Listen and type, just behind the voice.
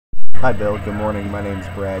Hi Bill, good morning. My name is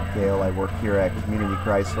Brad Kale. I work here at Community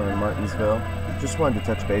Chrysler in Martinsville. Just wanted to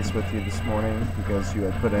touch base with you this morning because you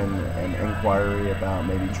had put in an inquiry about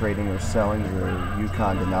maybe trading or selling your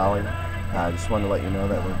Yukon Denali. I just wanted to let you know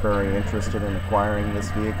that we're very interested in acquiring this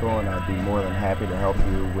vehicle, and I'd be more than happy to help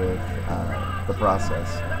you with the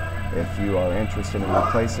process. If you are interested in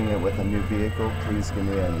replacing it with a new vehicle, please give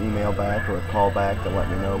me an email back or a call back to let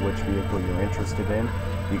me know which vehicle you're interested in.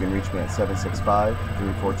 You can reach me at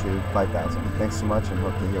 765-342-5000. Thanks so much and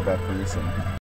hope to hear back from you soon.